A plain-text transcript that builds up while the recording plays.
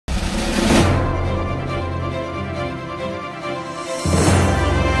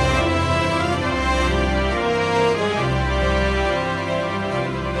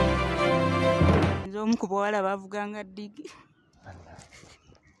ku bawala bavuganga ddigi.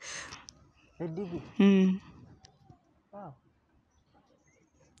 Eddigi. Wow.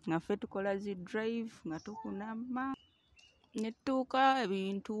 Nga ffe tukola zi drive nga tukunama nettuuka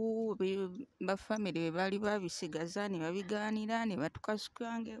ebintu bafamire bye baali babisigaza ne babigaanira ne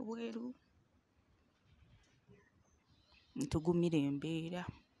batukasukanga ebweru ntugumira embeera.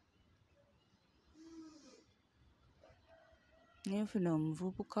 Ne nfuna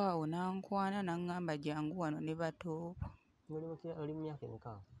omuvubuka awo n'ankwana n'aŋŋamba jangu wano ne batooba. Oli mu myaka emeka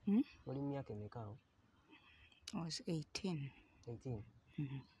awo? Oli mu myaka emeka awo? I was 18. 18.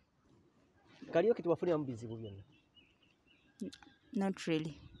 Kaliyo kituwafuniramu bizibu byonna? Not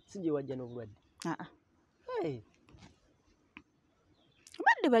really. Si gye wajja n'obulwadde? Hey.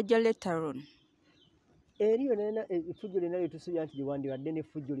 Badde bajja later on. Eriyo nena effujjo lyonna lye tusuubira nti gye wandibadde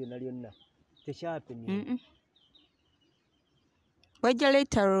n'effujjo lyonna lyonna tekyapeni. Bajja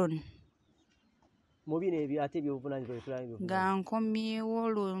later on. Mu bino ebyo ate ebyobuvunaanyizibwa bye tulaba. Nga nkomyewo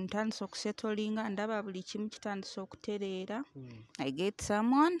olwo ntandise okusetolinga ndaba buli kimu kitandise okutereera. I get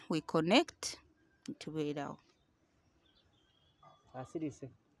someone, we connect, tubeerawo. Asirise.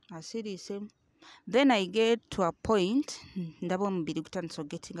 Then I get to a point, ndaba omubiri gutandise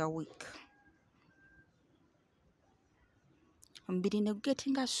getting weak. Omubiri ne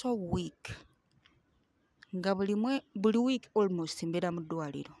getting so weak. Nga buli week almost mbeera mu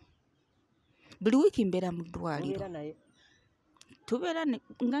ddwaliro. Buli wiiki mbeera mu ddwaliro. Tubeera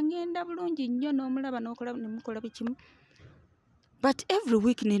nga ngenda bulungi nnyo n'omulaba n'okola ne mukola bikimu. But every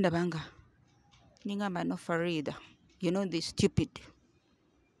week nendaba nga ningamba no Faridah, you know this stupid.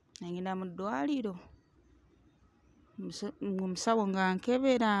 Nangenda mu ddwaliro. Omusawo nga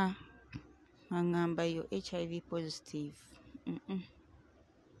nkebera ngamba yo HIV positive.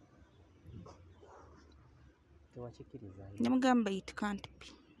 Namugamba it can't be.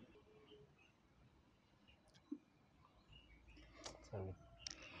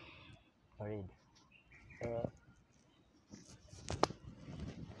 Freind.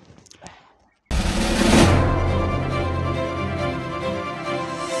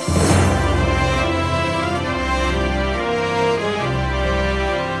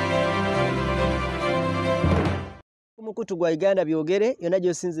 Umukutu gwa Uganda byogere yonna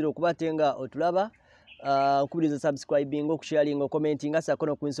gy'osinzira okuba tenga otulaba. Nkubiriza subscribing, okusharinga, commentinga sako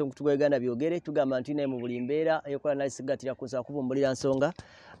no kuinso okutu gwa Uganda byogere tugamba nti naye mu buli mbeera eyokola nalisi gatira kusa kubumbulira nsonga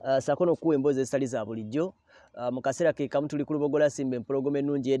sako no kuwa emboozi ezitali za bulijjo. Mu kaseera ke kamu tuli ku Lubogola Simba empologoma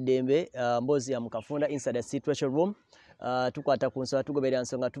ennungi y'eddembe mboozi ya mukafunda inside the situation room. Tukwata ku nsonga tugoberera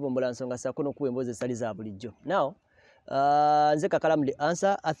nsonga tubumbula nsonga sako no kuwa emboozi ezitali za bulijjo. Now nze Kakalamu the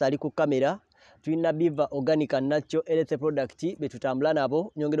answer athali ku kamera. Tulina biva organic and natural health product betutambula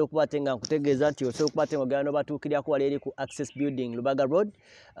nabo nyongera okuba tenga nkutegeeza nti osobola okuba tenga ogenda batuukirira ku wali eri ku Access Building Lubaga Road.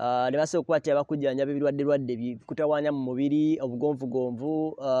 Ne basobola okuba ati abakujjanjaba ebirwadde bikutawaanya mu mubiri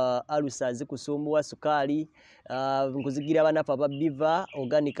obugonvugonvu alusa zikusumbuwa sukaali nkuzigira abanafu aba biva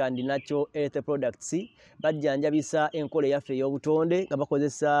organic and natural health products bajjanjabisa enkola yaffe ey'obutonde nga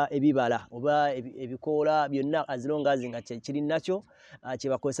bakozesa ebibala oba ebikoola byonna azilongazi nga kiri nakyo kye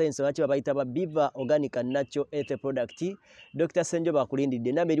bakozesa ensonga kye babayita ba biva organic and natural health product. Dr. Senjo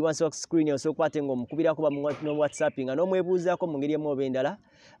bakulindidde namba eri wansi wa screen osobola okuba tenga omukubirako no WhatsApp nga n'omwebuuzaako mu ngeri emu oba endala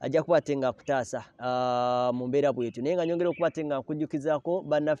ajja kuba tenga akutaasa mu mbeera bwetyo. Naye nga nyongera okuba tenga nkujjukizaako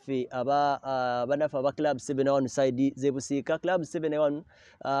bannaffe aba Club 71 side z'ebusiika. Club 71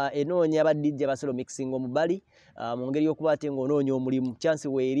 enoonya badijja basobola mixing omubali mu ngeri y'okuba tenga onoonya omulimu chance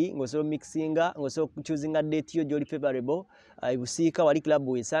weeri ng'osobola mixinga ng'osobola choosing date yo gy'oli favorable ebusiika wali club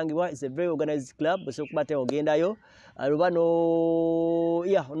weesangibwa. It's a very organized club. Osobola okuba tenga ogendayo luba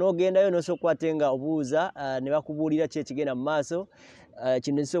n'ogendayo n'osobola okuba tenga obuuza ne bakubuulira ki ekigenda mu maaso.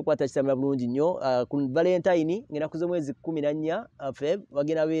 Kino nsobola okuba takitambula bulungi nnyo ku Valentine ng'ennaku z'omwezi 14 Feb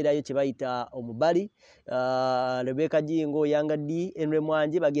bagenda beerayo kye bayita omubali. Rebecca Jingo Yanga D Enre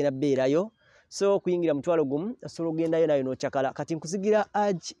Mwanje bagenda beerayo. So kuyingira mutwalo gumu osobola ogendayo nayo n'okyakala. Kati nkusigira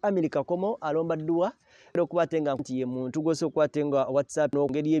America Komo alomba dduwa okuba tenga nti ye muntu gw'osobola okuba tenga WhatsApp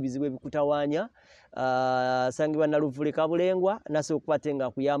n'ongeri y'ebizibu ebikutawaanya sangibwa Naluvule Kabulengwa nasobola okuba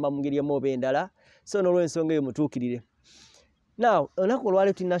tenga kuyamba mu ngeri emu oba endala. So n'olw'ensonga eyo mutuukirire. Now, olunaku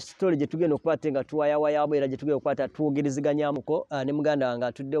olwaleero tulina story gye tugenda okuba tenga tuwayawayamu era gye tugenda okuba twogerezeganyaamuko ne muganda wange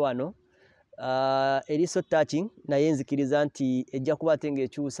atudde wano. Eri so touching naye nzikiriza nti ejja kuba tenga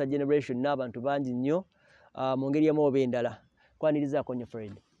ekyusa generation n'abantu bangi nnyo mu ngeri emu oba endala. Kwanirizaako nnyo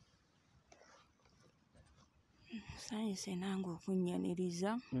Freind. Sanyuse nange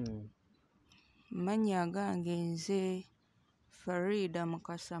okunnyaniriza. Mannya gange nze Faridah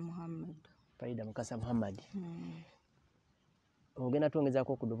Mukasa Muhammad. Faridah Mukasa Muhammad. Ogenda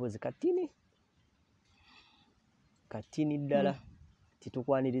twongezaako ku ddoboozi katini? katini ddala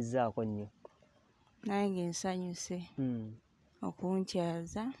titukwanirizaako nnyo. Nange nsanyuse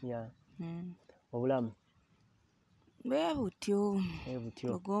okunkyaza. Obulamu bwe butyo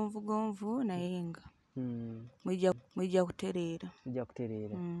bugonvugonvu naye nga mwijja kutereera.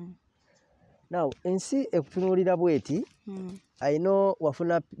 Now ensi ekutunuulira bweti I know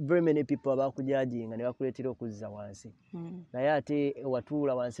wafuna very many people abakujajinga ne bakuleetera okuzza wansi naye ate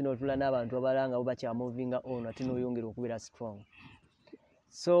watuula wansi n'otula n'abantu abalala nga bo bakyamovinga on ate n'oyongera okubeera strong.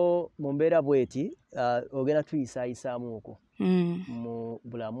 So mu mbeera bweti ogenda tuyisaayisaamu okwo mu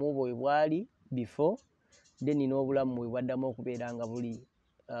bulamu bwe bwali before then n'obulamu bwe bwaddamu okubeera nga buli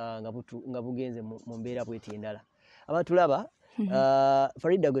nga bugenze mu mbeera bweti endala. Abatulaba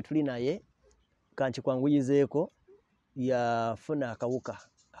Faridah gwe tuli naye kanti kwanguyizeeko yafuna akawuka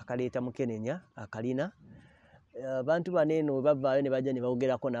akaleeta mukenenya akalina. Abantu bano eno we bavaayo ne bajja ne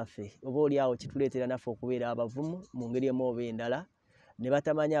bawogerako naffe oba oli awo kituleetera naffe okubeera abavumu mu ngeri emu oba endala ne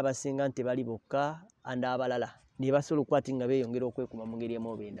batamanya abasinga nti bali bokka abalala ne basobola okukwati nga beeyongera okwekuma mu ngeri emu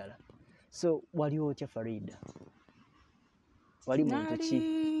oba endala. So wali otya Faridah? Wali muntu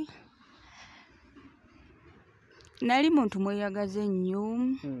ki? Nali muntu mweyagaze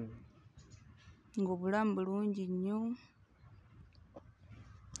nnyo ng'obulamu bulungi nnyo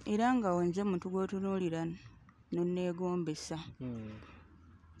era nga wenze muntu gw'otunuulira n'onneegombesa.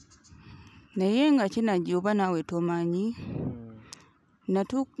 Naye nga kinajja oba naawe tomanyi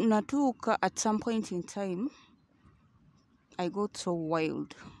natuuka at some point in time I got so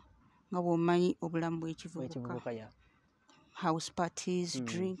wild nga bw'omanyi obulamu bw'ekivubuka. House parties,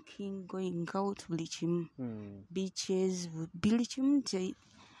 drinking, going out, buli kimu. Beaches, buli kimu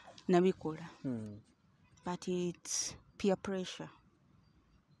nabikola. But it's peer pressure.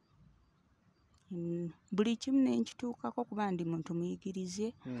 Buli kimu nenkituukako kuba ndi muntu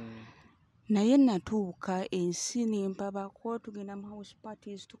muyigirize. Naye natuuka ensi nempabako tugenda mu house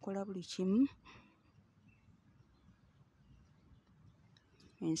parties tukola buli kimu.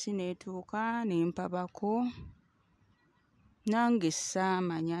 Ensi netuuka nempabako. Nange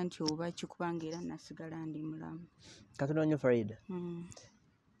saamanya nti oba kikubanga era nasigala ndi mulamu. Katono nnyo Faridah.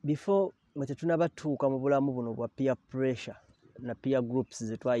 Before nga tetunabatuuka mu bulamu buno bwa peer pressure na peer groups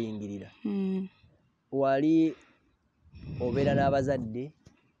ze twayingirira. Wali obeera n'abazadde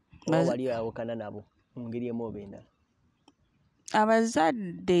oba wali awukana nabo mu ngeri emu oba endala?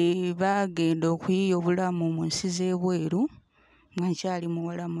 Abazadde baagenda okuyiiya obulamu mu nsi z'ebweru nga nkyali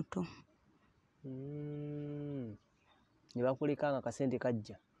muwala muto. Ne bakuleka nga kasente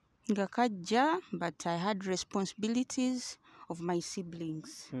kajja? Nga kajja, but I had responsibilities of my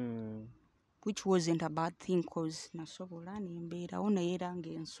siblings, which wasn't a bad thing cause nasobola nembeerawo naye era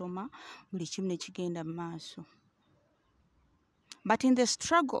ng'ensoma buli kimu ne kigenda mu maaso. But in the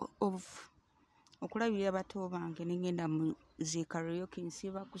struggle of okulabirira bato bange nengenda mu zi karaoke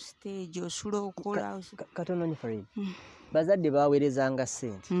nsiba ku stage osula okola. Katono nnyo Faridah. Bazadde baweerezanga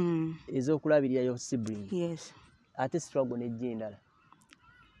ssente ez'okulabirira yo siblings. Yes. Ate struggle nejja endala.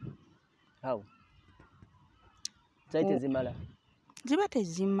 How? Zaite zimala? Ziba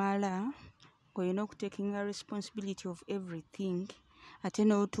tezimala. Olina okutakinga responsibility of everything. Ate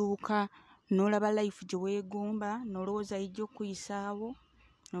n'otuuka n'olaba life gye weegomba n'olowooza ijja okuyisaawo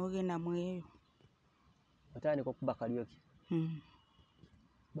n'ogenda mu eyo. Otandika okuba kalyoki.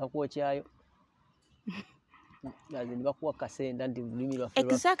 Bakwokyayo. Ne bakuwa kasenda nti lulimi lwaffe.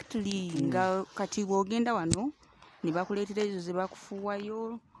 Exactly. Nga kati bw'ogenda wano ne bakuleetera ezo ze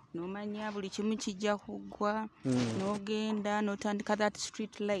bakufuwayo n'omanya buli kimu kijja kuggwa n'ogenda n'otandika that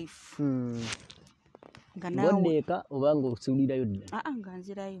street life. Ngondeeka oba ng'osuulirayo dda? Nga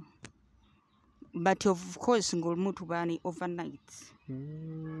nzirayo. But of course ng'olumu tuba ne overnight.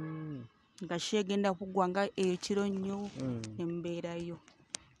 Nga kyegenda kuggwa nga ekiro nnyo ne mubeerayo.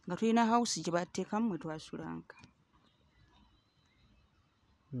 Nga tulina house gye batteekamu mwe twasulanga.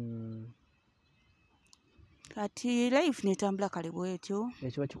 Kati life netambula kale bwetyo.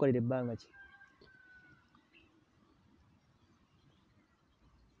 Ekyo bakikolera ebbanga ki?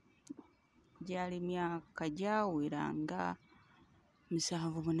 Gyali myaka gyawera nga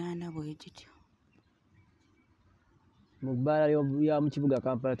 7-8 bwegityo. Mu bbaala ya mu kibuga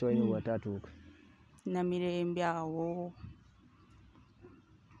Kampala tewalina bwatatuuka? Namirembe awo.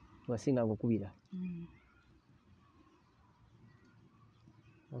 Wasinga ng'okubira?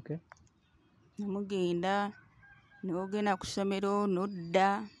 Okay. Namugenda n'ogenda ku ssomero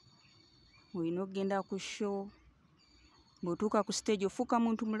n'odda. Olina okgenda ku show. Bw'otuuka ku stage ofuuka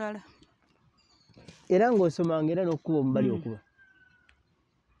muntu mulala. Era ng'osomanga era n'okkuba omubali okuba.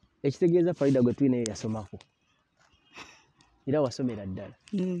 Ekitegeeza Faridah gwe tulina yasomako. Era wasomera ddala.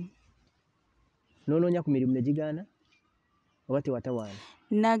 N'onoonya ku mirimu ne gigaana? oba tewatawaana?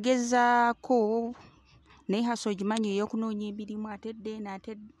 Nagezaako naye hasa ogimanyi ey'okunoonya emirimu ate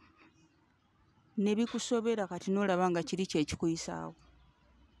ne bikusobera kati n'olaba nga kiri kyekikuyisaawo.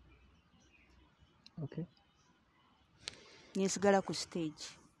 Okay. Nesigala ku stage.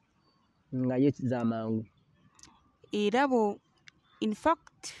 Nga ye z'amangu. Era in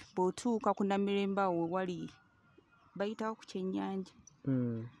fact bw'otuuka ku Namirembe awo wali bayitawo ku kyennyanja.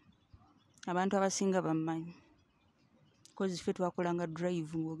 Abantu abasinga bammanyi. Kozi ffe twakolanga drive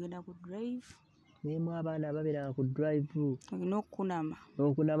ng'ogenda ku drive. Nemu abaana ababeeranga ku drive. Olina okukunama.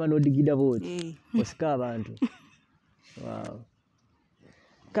 N'okunama n'odigida bw'oti. Osika abantu. Wow.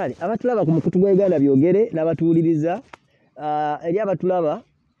 Kale abatulaba ku mukutu gwa Uganda byogere n'abatuwuliriza, eri abatulaba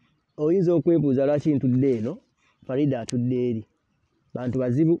oyinza okwebuuza lwaki ntudde eno, Faridah atudde eri. Bantu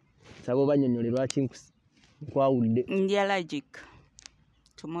bazibu, saba obanyonyole lwaki nkwawudde. Ndi allergic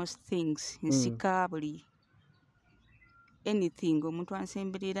to most things. Nsika buli anything omuntu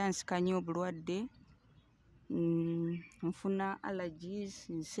ansemberera nsika nnyo obulwadde. Nfuna allergies,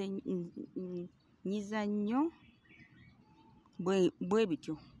 nyiza nnyo. Bwe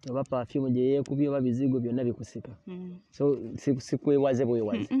bityo. Oba perfume gye yeekubye oba bizigo byonna bikusika. So sikwewaze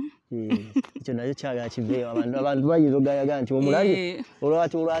bwewaze. Ekyo nakyo kyagala kiveeyo. Abantu bayinza ogayaga nti omulabye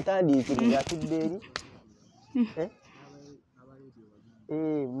olwati olwatandiikiriza atudde eri.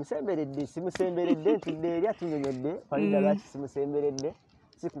 Musemberedde simusemberedde ntudde eri atunyonyodde. Faridah lwaki simusemberedde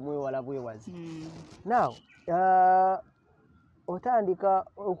sikumwewala bwewaze. Now otandika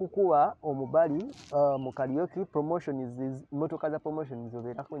okukuba omubali mu karaoke promotions, motoka za promotions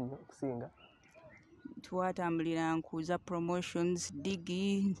obeerako nnyo okusinga. Twatambulira nkuza promotions,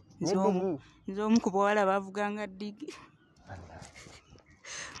 digi nz'omu ku bawala bavuganga digi.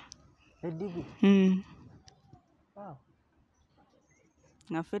 Edigi? Wow.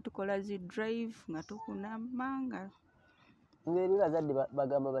 Nga ffe tukola zi drive nga tukunama nga ngeri bazadde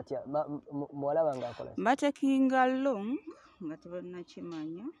bagamba batya muwala wange akola batekinga along nga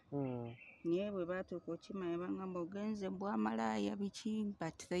tebannakimanya. Naye bwe baatuuka okimanya bangamba ogenze bwamalaaya biki,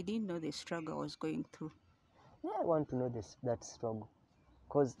 but they didn't know the struggle I was going through. Yeah, I want to know that struggle.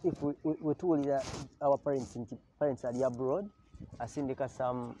 Because if we tuwulira our parents are abroad, asindika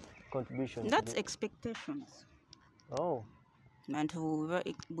some contribution. That's expectations. Oh. Bantu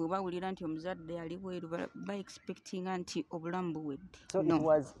bwe bawulira nti omuzadde ali bweru ba expecting nti obulamu buwedde. So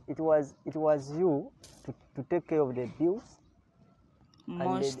no. it was you to take care of the bills.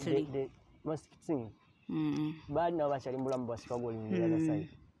 Mostly. The most thing. Baali nabo bakyali mu bulamu bwa struggling the other side.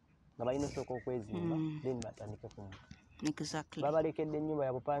 Nga balina osooka okwezimba then batandike kumu. Exactly. Babalekedde ennyumba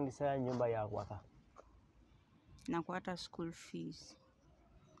ya bupangisa, nnyumba ya waka. Nakwata school fees.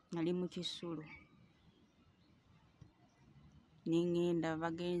 Nali mu Kisulo. Ningenda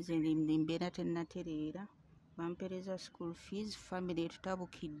bagenze mbeera tennatereera. Bampereza school fees, family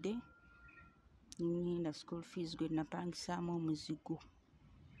tutabukidde. Ningenda school fees gwe napangisaamu omuzigo.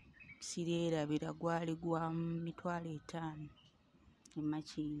 Sireerabira gwali gwa $5,000 e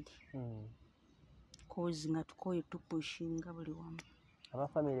Makindi. Kozi nga tukoye tupushinga buli wamu.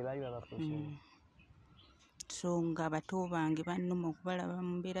 Abafamily bali babapushinga. So nga bato bange bannuma okubalaba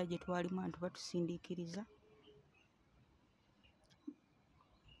mu mbeera gye twalimu antu batusindiikiriza.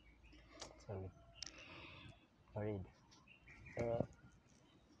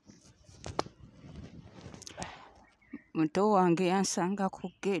 Muto wange yansanga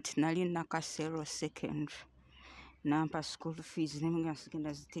ku gate nali Nakasero secondary. Nampa school fees nemwe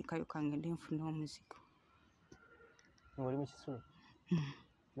sigenda ziteekayo kangende nfuna omuzigo. Ng'oli mu Kisulo?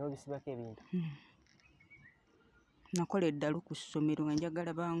 N'obisibako ebintu? Nakola eddalu ku ssomero nga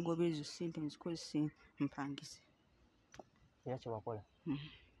njagala bangobe ezo ssente nzikozese mpangise. Era kye wakola?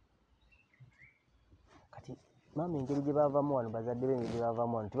 Kati maama engeri gye baavaamu wano, bazadde be engeri gye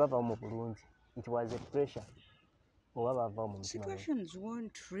baavaamu wano tebavaamu mu bulungi. It was a pressure. Oba baavaamu mu mutima. Situations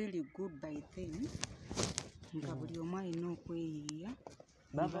weren't really good by then. Nga buli omu alina okweyiiya.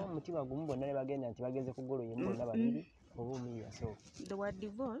 Baavaamu mu mutima gumu bonna ne bagenda nti bagenze ku ggolo yemu bonna babiri oba omu Yasooka. They were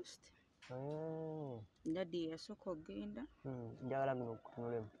divorced. Daddy Yasooka ogenda. Njagala bino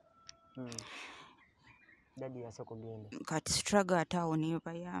okutunulemu. Daddy Yasooka ogenda. Kati struggle ate awo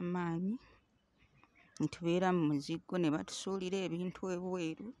neba y'amaanyi. Ntubeera mu muzigo ne batusuulira ebintu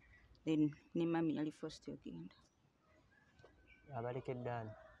ebweru. Then ne mami yali first ogenda. Abalekedde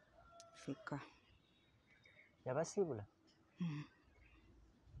ani? Feka. Yabasiibula?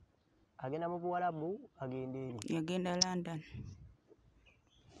 Agenda mu Buwarabu agenda eri? Yagenda London.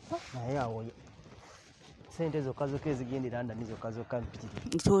 Naye awo sente zokka zokka ezigenda e London zokka zokka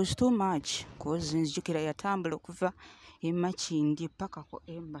mpitirivu. It was too much because nzijukira yatambula okuva e Makindi paka ku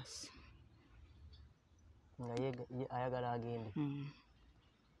embassy. nga ayagala agende.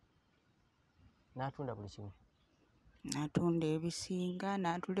 N'atunda buli kimu. N'atunda ebisinga,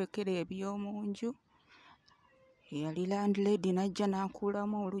 n'atulekera eby'omu nju. Yali landlady n'ajja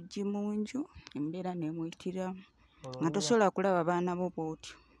n'akuulamu oluggi mu nju, embeera n'emuyitiramu. Nga tosobola kulaba baana bo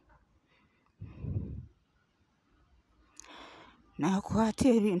bw'otyo. N'akwata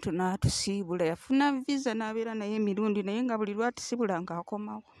ebintu n'atusiibula. Yafuna visa n'abeera naye emirundi naye nga buli lwatusiibula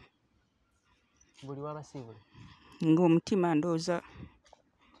ng'akomawo. Buli wabasiibula? Ng'omutima ndowooza.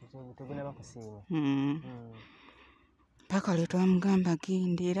 Tegunaba kusiima. Paka lwe twamugamba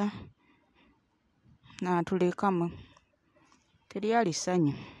gendera. N'atulekamu. Teryali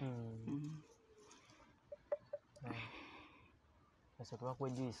ssanyu. Ese tubakuwa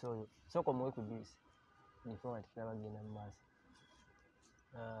juice oyo. Sooka omuwe ku juice. Before nga tunaba kugenda mu maaso.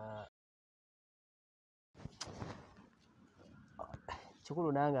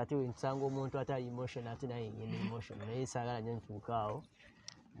 Kikulu nange ate nsanga omuntu atali emotion ate naye ngenda emotion naye saagala nnyo ntuuka awo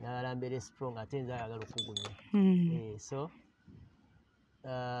n'agala mbeere strong ate nze ayagala okugumya. So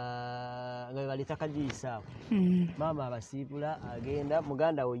nga baleta kajuice ako. Maama abasiibula agenda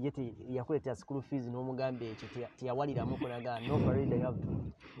muganda we ye yakuleetera school fees n'omugamba ekyo teyawaliramu kunaga no Faridah you have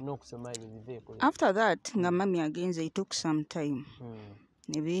n'okusoma ebyo biveeko. After that nga mami agenze it took some time.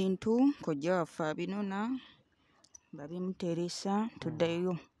 Ebintu kojja waffe abinona babimuteresa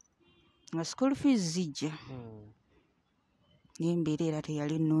tuddayo nga school fees zijja. N'embeera era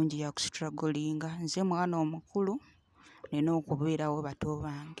teyali nnungi ya kustrugglinga. Nze mwana omukulu nina okubeerawo bato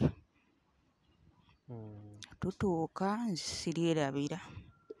bange. Tutuuka sirierabira.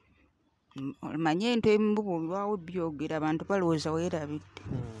 Manye ento embu bw'olwawo byogera abantu balowooza weerabidde.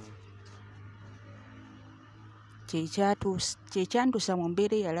 Kyekyantuusa mu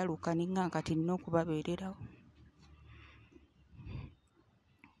mbeera eyalaluka ninga kati nina okubabeererawo.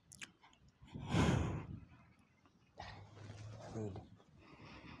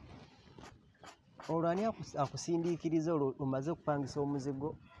 Olwo ani akusindiikiriza omaze okupangisa omuzigo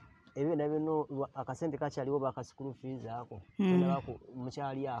ebyo nabyo akasente kakyaliwo baka school fees ako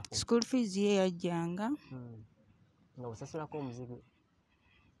mukyali ako. School fees ye yajjanga nga osasulako omuzigo.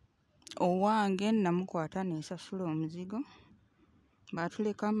 Owange namukwata nensasula omuzigo.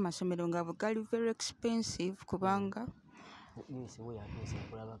 Baatuleka mu masomero nga gali very expensive kubanga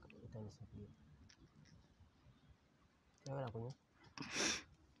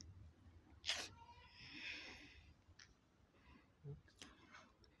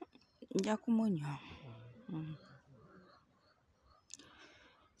nja kumunywa.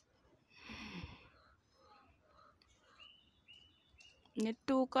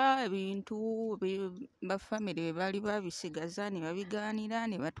 Nettuuka ebintu bafamire bye baali babisigaza ne babigaanira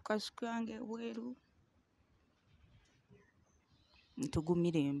ne batukasukanga ebweru.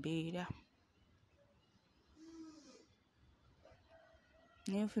 Ntugumira embeera.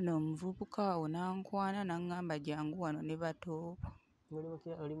 Nenfuna omuvubuka awo n'ankwana n'aŋŋamba jangu wano ne bato.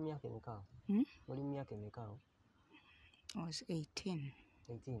 Oli mu myaka emeka awo? Oli mu myaka emeka awo? I was 18.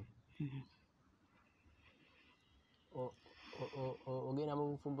 18? Ogenda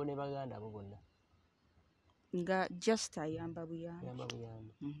mu bufumbo ne baganda abo bonna? Nga just ayamba buyambi. Ayamba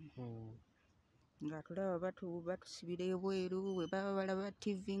buyambi. Nga tulaba batusibira ebweru bwe baba balaba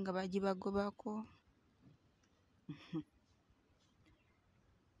TV nga bagibagobako.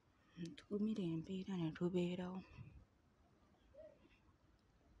 Tugumira embeera ne tubeerawo.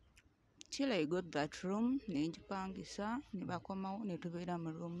 Till I got that room ne ngipangisa ne bakomawo ne tubeera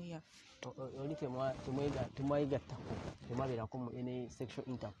mu room yaffe. Oli temwayigattako temwabeerako any sexual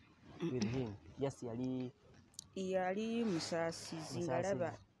intercourse with him? Just yali musaasizi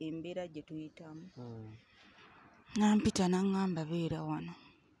ng'alaba embeera gye tuyitamu. Nampita n'aŋŋamba beera wano.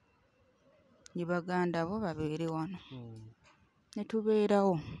 Ne baganda bo babeere wano. Ne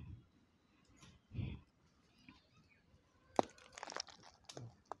tubeerawo.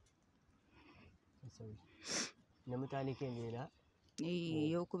 Ne mutandika embeera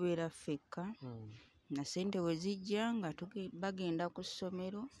ey'okubeera ffekka. Na ssente we zijja nga bagenda ku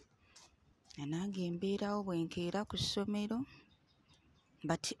ssomero. Nange embeerawo bwe nkeera ku ssomero.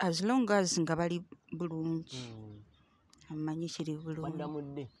 But as long as nga bali bulungi. Amanyi kiri bulungi.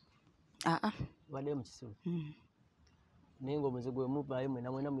 Waddamudde? Badde mu kisulo? Naye ng'omuzigo muvaayo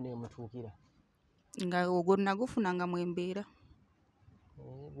mwena mwena mutuukira? Nga ogwo nagufunanga mu embeera.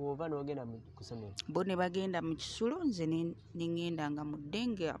 Bw'ova n'ogenda ku ssomero? Bo ne bagenda mu kisulo nze ne ŋŋendanga mu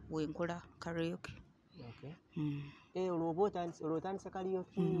ddenge we nkola karaoke. Olwo otandisa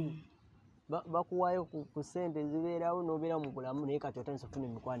karaoke bakuwaayo ku ssente zibeerawo n'obeera mu bulamu naye kati otandisa okufuna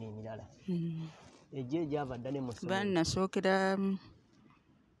emikwano emirala. Egyo gyava dda ne mu ssomero? Nasookera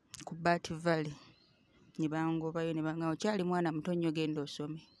ku Bat Valley. ne bangobayo ne banga okyali mwana muto nnyo genda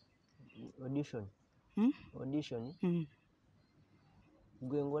osome. Audition. Audition.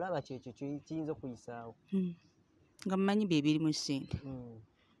 Gwe ngolaba kyekyo kiyinza okuyisaawo. Nga mmanyi bye biri mu ssente.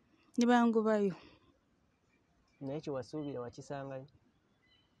 Ne bangobayo. Naye kye wasuubira wakisangayo?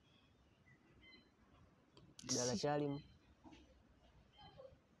 Ddala kyalimu?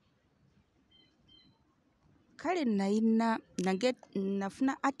 Kale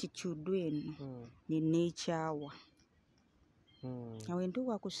nafuna attitude eno ne neekyawa. Nga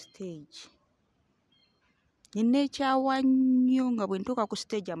ntuuka ku stage ne neekyawa nnyo nga bwe ntuuka ku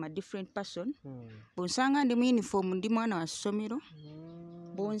stage am a different person. Bw'onsanga ndi mu uniform ndi mwana wa ssomero.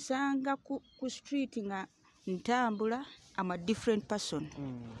 Bw'onsanga ku street nga ntambula am a different person.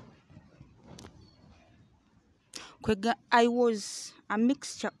 Kwega I was a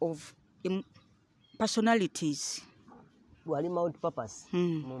mixture of personalities. Wali multi purpose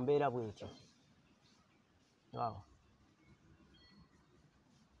mu mbeera bw'ekyo. Wow.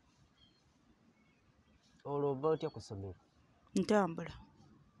 Olwo ova otya ku ssomero? Ntambula.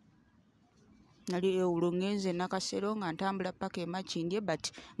 Nali ewulo ngenze Nakasero nga ntambula paka e Makindye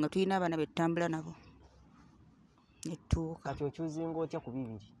but nga tulina abaana be tutambula nabo. Nettuuka. Kati okyuzinga otya ku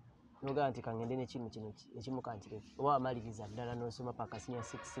bibiri? Nogaa nti kangende n'ekimu kino ekimu kankireko. Oba wamaliriza ddala n'osoma paka senior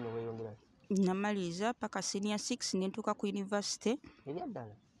 6 ne weeyongera? Namaliriza paka senior 6 ne ntuuka ku university. Erya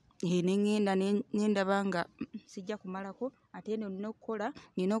ddala? Ne ngenda ne ndaba nga sijja kumalako ate nina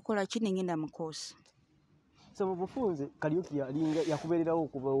okukola ki ne ngenda mu course. So mu bufunze Kariuki yakubeererawo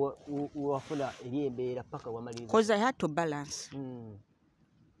okuva wafuna eri embeera paka wamaliriza? Because I had to balance.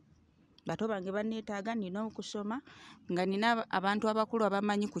 Bato bange banneetaaga nina okusoma nga nina abantu abakulu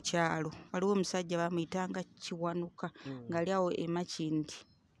abamanyi ku kyalo. Waliwo omusajja bamuyitanga Kiwanuka ng'ali awo e Makindye.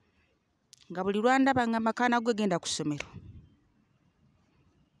 Nga buli lwandaba ngamba kaana gwe genda ku ssomero.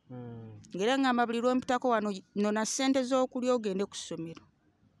 Ng'era ngamba buli lwompitako wano nona ssente z'okulya ogende ku ssomero.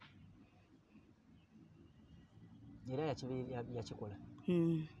 Era yakikola.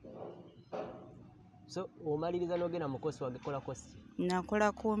 So omaliriza n'ogenda mu kosi wagekola kosi?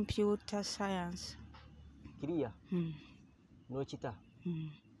 Nakola computer science. Kiriya? N'okita?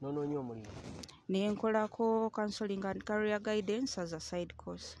 N'onoonya omulimu? Ne nkolako counseling and career guidance as a side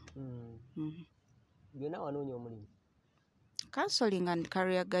course. Byonna wanoonya omulimu? Counseling and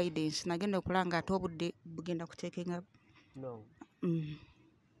career guidance nagenda okulanga ate obudde bugenda kuteekenga. No.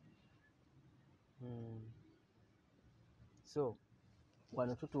 So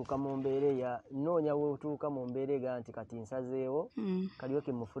wano tutuuka mu mbeera eya noonya wotuuka mu mbeera ega nti kati nsazeewo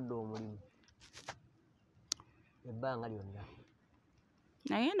Kariuki mufudde omulimu ebbanga lyonna.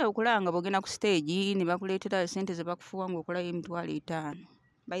 Nagenda okulanga bw'ogenda ku stage ne bakuleetera ssente ze bakufuwa ng'okolayo emitwalo 5.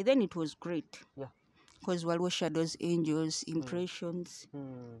 By then it was great. Yeah. Because waliwo shadows, angels, impressions.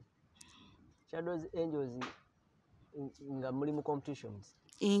 Shadows, angels nga muli mu competitions?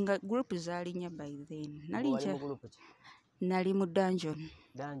 Nga group zaali nnya by then. Nali mu dungeon.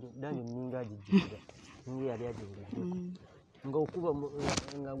 Dungeon ninga agijjira. Ninga yali agijjira. Nga okuba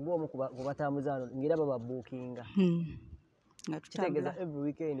nga gwomu ku batambuza wano ngira bababuukinga. Nga tutambula. Every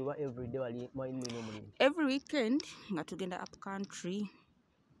weekend or every day wali mwalimu n'omulimu? Every weekend nga tugenda up country.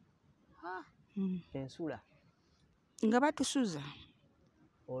 Ensula? Nga batusuza.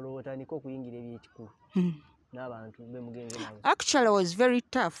 Olwo otandika okuyingira ebyekikulu n'abantu bemugenze nabo? Actually I was very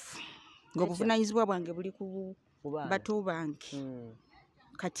tough. Ng'obuvunaanyizibwa bwange buli ku bato bange.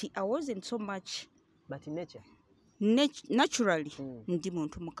 Kati I wasn't so much. But nature? Naturally, ndi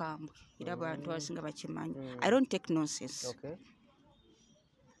muntu mukambwe. Era abantu abasinga bakimanyi. I don't take nonsense. Okay.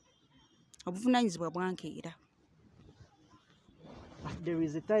 Obuvunaanyizibwa bwankeera. There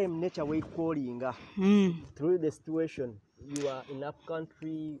is a time nature way calling through the situation. You are in up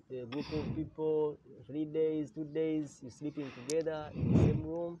country, a group of people, 3 days, 2 days, you sleeping together in the same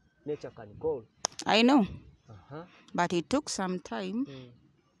room. Nature can call. I know. But it took some time.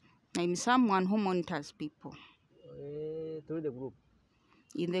 I'm someone who monitors people. Through the group?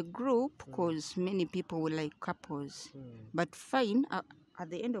 In the group, because many people were like couples. But fine, at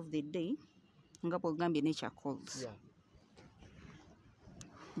the end of the day, Ngapo Gambia nature calls. Yeah.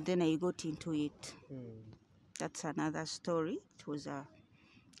 Then I got into it. That's another story. It was a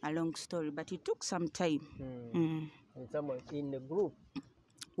long story, but it took some time. With someone in the group?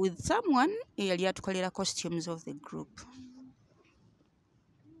 With someone, yali atukolera costumes of the group.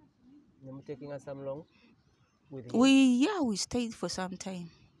 You're taking us some long? With him? We stayed for some time.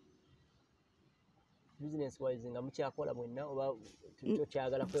 Business-wise, nga mukyakola mwenna oba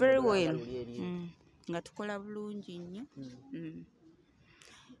kyagala very well. Nga tukola bulungi nnyo.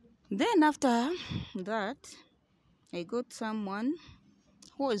 Then after that, I got someone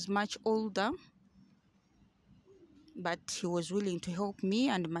who was much older. but he was willing to help me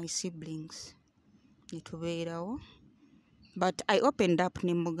and my siblings. But I opened up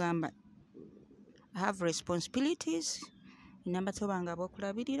nimugamba, I have responsibilities. Namba tobanga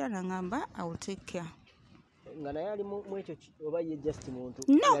bokulabirira nangamba I will take care. Nga naye ali mu ekyo oba ye just muntu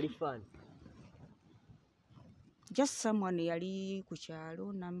yali fan. Just someone yali ku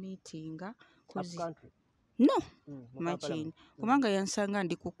kyalo na meetinga Up country. No. Imagine. Kubanga yansanga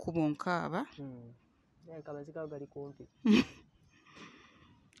ndi ku kkubo nkaaba. Kamazika gali kumpi.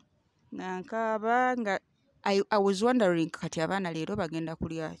 Nkaaba nga I was wondering kati abaana leero bagenda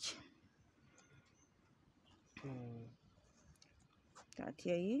kulya ki.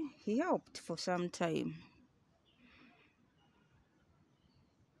 Kati he helped for some time.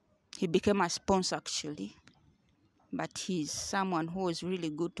 He became a sponsor actually. But he's someone who is really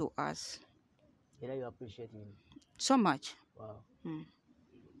good to us. Yeah, you appreciate him. So much. Wow.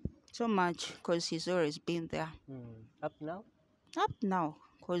 So much because he's always been there. Up now? Up now.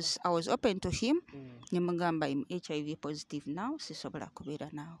 Because I was open to him. Nimugamba I'm HIV positive now. Sisobola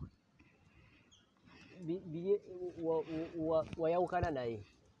kubeera now. Wayawukana naye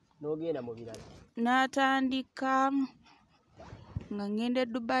n'ogenda mu birala. N'atandika nga ngenda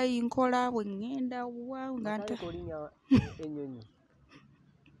Dubai nkola bwe ngenda wa nganta kolinya ennyonyi.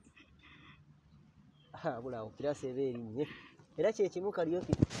 Bulaawo kirasa eba erinye. Era kyekimu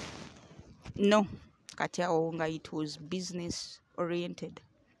Kariuki? No. Kati awo nga it was business oriented.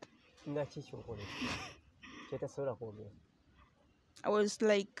 Nga kiki okola? Kyetasobola kwogera. I was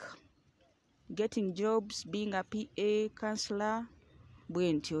like getting jobs, being a PA, counselor.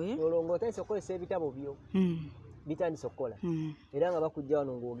 Bwentyo olwo otandise okukozesa ebitabo byo bitandise okukola era nga bakujja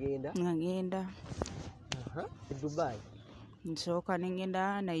wano ng'ogenda nga ngenda Dubai nsooka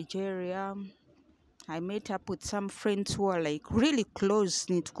nengenda Nigeria. I met up with some friends who are like really close.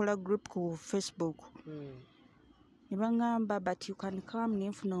 Nitukola group ku Facebook. Nibangamba but you can come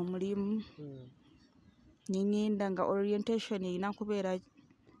nenfuna omulimu. Nengenda nga orientation erina kubeera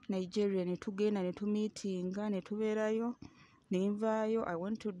Nigeria, netugenda netumeetinga netubeerayo nenvaayo. I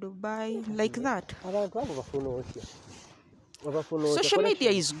went to Dubai like that. Abantu abo bafuna otya? Social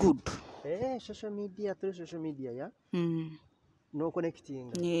media is good. Social media, through social media, yeah? No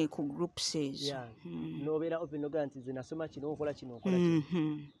connecting. Yeah, ku group says. Yeah. No beera open noganti zinasoma kino okola kino okola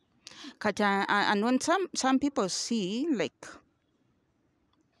kino. Kata and when some people see like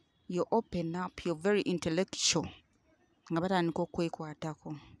you open up, you're very intellectual. Nga batandika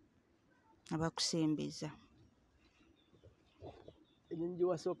okwekwatako abakusembeza. Ennyonyi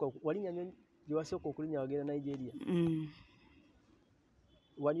wasooka walinya nnyonyi wasooka okulinya wagenda Nigeria.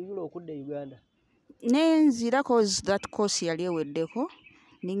 Wanyunyula okudda Uganda. Nenzira cause that course yali eweddeko.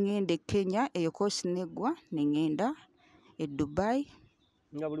 Nengenda Kenya eyo course neggwa nengenda e Dubai.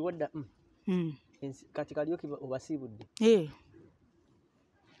 Nga buli wadda kati Kariuki obasiibudde.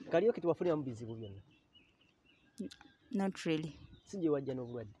 Kariuki tewafuniramu bizibu byonna. Not really. Si gye wajja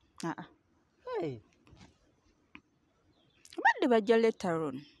n'obulwadde. Badde bajja later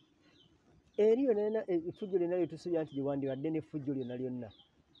on. Eriyo nena effujjo lyonna lyetusuubira nti gye wandibadde n'effujjo lyonna lyonna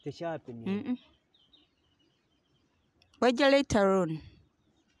tekyapimye. Bajja later on.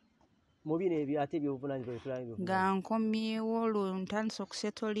 Mu bino ebyo ate ebyobuvunaanyizibwa byetulabye. Nga nkomyewo olwo ntandise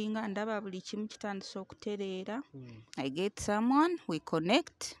okusetolinga ndaba buli kimu kitandise okutereera. I get someone, we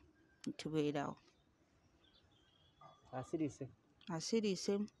connect, tubeerawo.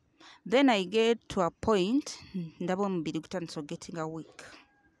 Asirise. Then I get to a point, ndaba omubiri gutandise getting a weak.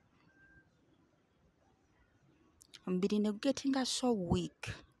 Omubiri ne getting so weak.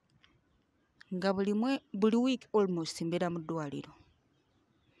 Nga buli week almost mbeera mu ddwaliro.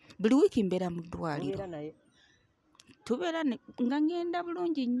 Buli week mbeera mu ddwaliro. Tubeera nga ngenda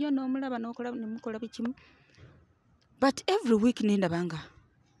bulungi nnyo n'omulaba nemukola bikimu. But every week nendabanga.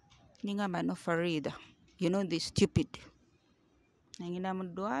 Ningamba no Faridah. You know this stupid. Nangenda mu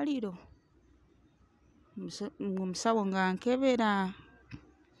ddwaliro. Omusawo nga nkebera.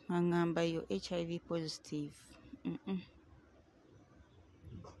 Ngamba yo HIV positive.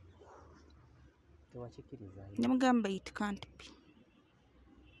 Namugamba it can't be.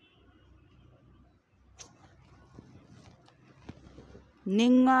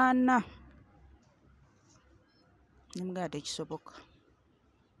 Ningana. Namugamba tekisoboka.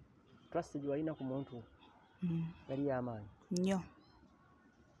 Trust gye walina ku muntu yali y'amaanyi nnyo.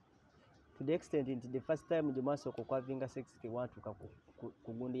 To the extent nti the first time gye mwasooka okwavinga sex tewatuuka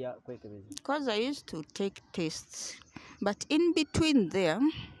ku gundi ya kwekebeza. Because I used to take tests. But in between there,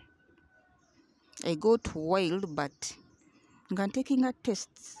 I go to wild, but I'm taking a test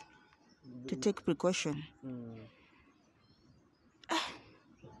to take precaution.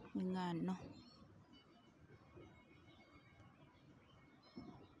 No.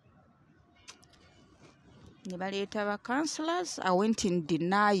 ne baleeta ba counselors. I went in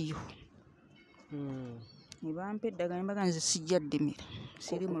denial. Ne bampa eddagala ne baga nze sijja ddimira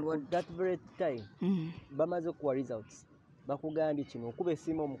siri mulwadde. That very time bamaze okuwa results bakugambye kino okuba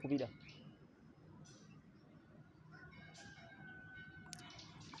essimu omukubira.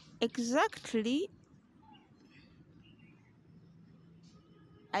 Exactly.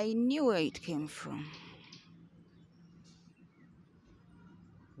 I knew where it came from.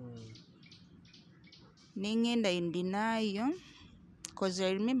 Ningenda in denial because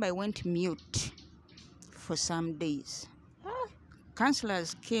I remember I went mute for some days.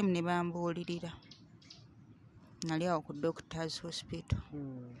 Counselors came ne bambuulirira. Nali awo ku doctor's hospital.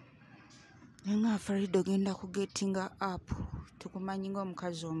 Nga Faridah ogenda kugetinga up tukumanyi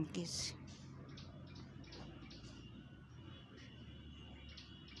ng'omukazi omugezi.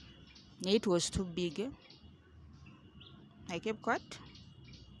 It was too big. I kept quiet.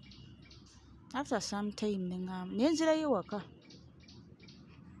 After some time nenzirayo waka.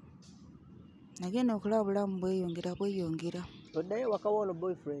 Nagenda okulaba obulamu bweyongera. Oddayo waka w'ono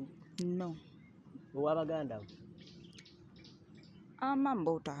boyfriend? No. Ow'Abaganda? Mum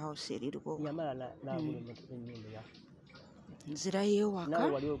bought a house eriko. Yamala n'agula ennyumba ya. Nzirayo waka.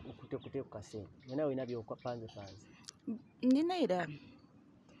 Nawe wali okute ku kaseera. Nawe olina by'opanze. Nina era.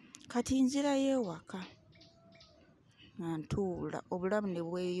 Kati nzirayo waka. Ntuula obulamu ne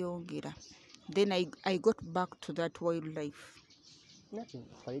bweyongera. Then I got back to that wildlife. Nati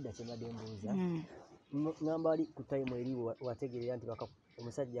Faridah kyebadde mbuuza. Ngamba ali ku time eri wategeera nti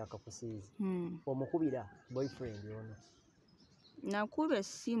omusajja akakusiiza. Omukubira boyfriend ono. Nakuba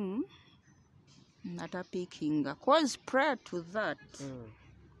essimu natapikinga. Cause prior to that,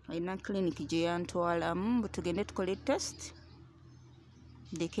 alina clinic gye yantwalamu tugende tukole test.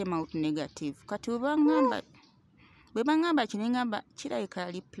 They came out negative. Kati bwe bangamba kino ngamba kirabika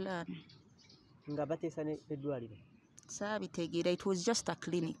ali plan. Nga bateesa n'eddwaliro. Saabitegeera, it was just a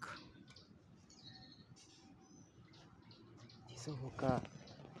clinic. Kisoboka.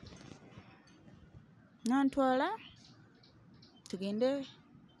 Nantwala tugende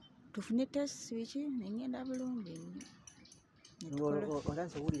tufune test biki nengenda bulungi nnyo.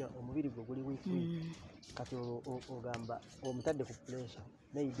 Olanze owulira omubiri gwe guli wiiki. Kati ogamba omutadde ku pressure.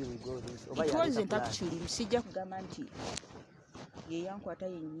 Maybe we go this. It wasn't actually. Sijja kugamba nti ye yankwata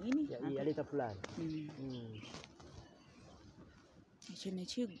yennyini. Yaleeta plan. Ekyo ne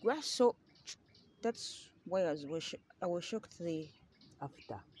kiggwa. So that's why I was shocked the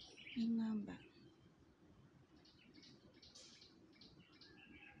after. Ngamba.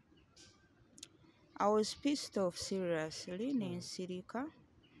 I was pissed off seriously. Nensirika.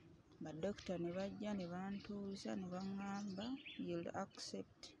 But doctor ne bajja ne bantuuza ne bangamba you'll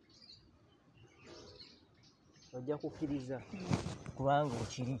accept. Ojja kukkiriza kubanga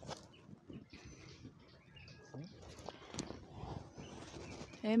okiri.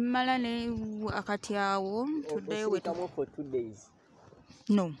 Emmala ne akati awo today we come for 2 days.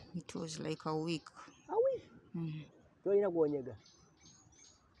 No, it was like a week. A week? Tolina gwonyega?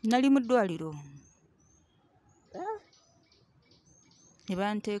 Nali mu ddwaliro. Ne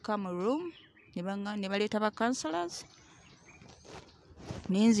banteeka mu room ne baleeta ba counselors.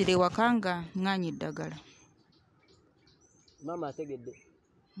 Nenzira ewaka nga ŋŋaanya eddagala. Mama ategedde?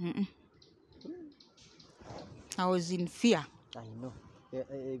 I was in fear. I know.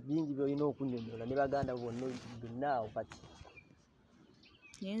 Bingi by'olina okunnyonnyola ne baganda bonna awo kati.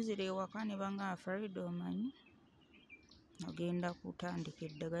 Nenzira ewaka ne bangamba Faridah omanyi ogenda kutandika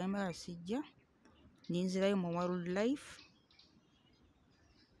eddagala emala sijja. Nenzirayo mu wildlife.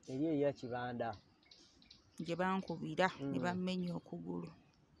 Eri eya Kibanda. Gye bankubira ne bammenya okugulu.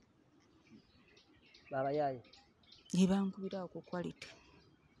 Abayaayi? Ne bankubira ku quality.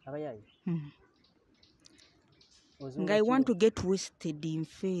 Abayaayi? Nga I want to get wasted in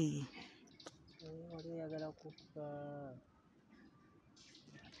fee. Wali oyagala kufa.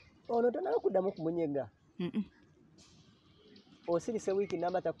 Ono tonaba kuddamu kumunyega? Osirise wiiki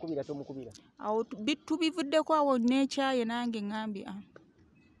namba takukubira tomukubira? Awo tubivuddeko awo n'ekyaye nange ngambye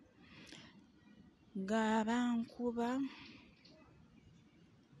nga bankuba.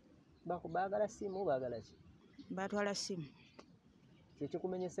 Baagala ssimu baagala ki? Batwala ssimu.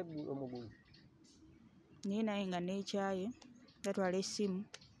 Kyekikumenyese omugulu? Naye naye nga n'ekyaye batwala essimu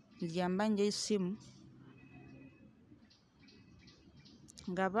njamba nje essimu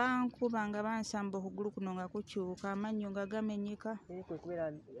nga bankuba nga bansamba okugulu kuno nga kukyuka amannyo nga gamenyeka.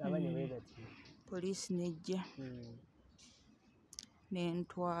 Poliisi nejja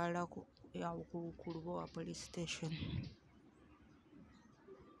nentwala ku Lubowa police station.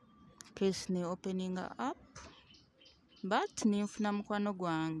 Case ne opening up but nenfuna mukwano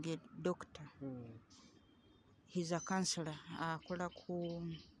gwange doctor. he's a counselor akola ku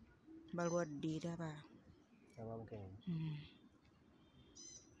balwadde raba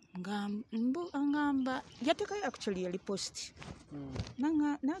ngamba yatekayo actually yali post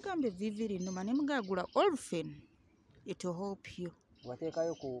nagamba vivi lino ne mugagula orphan it will help you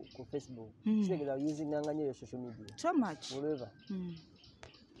watekayo ku Facebook kitegeza using nanganya yo social media so much whatever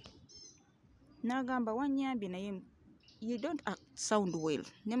nagamba wanyambi naye you don't sound well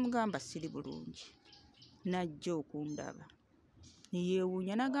ne mugamba siri bulungi najja okundaba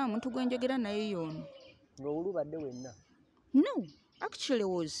yeewuunya nagamba muntu gwenjogera naye yono ng'olubadde wenna no actually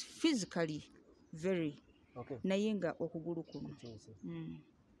was physically very naye nga okugulu kuno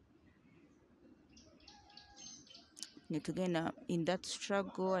netugenda in that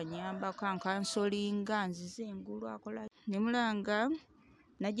struggle anyamba kankansolinga nzize engulu akola nemulanga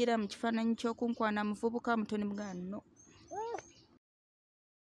nagira mu kifaananyi ky'okunkwana muvubuka muto ne mugamba no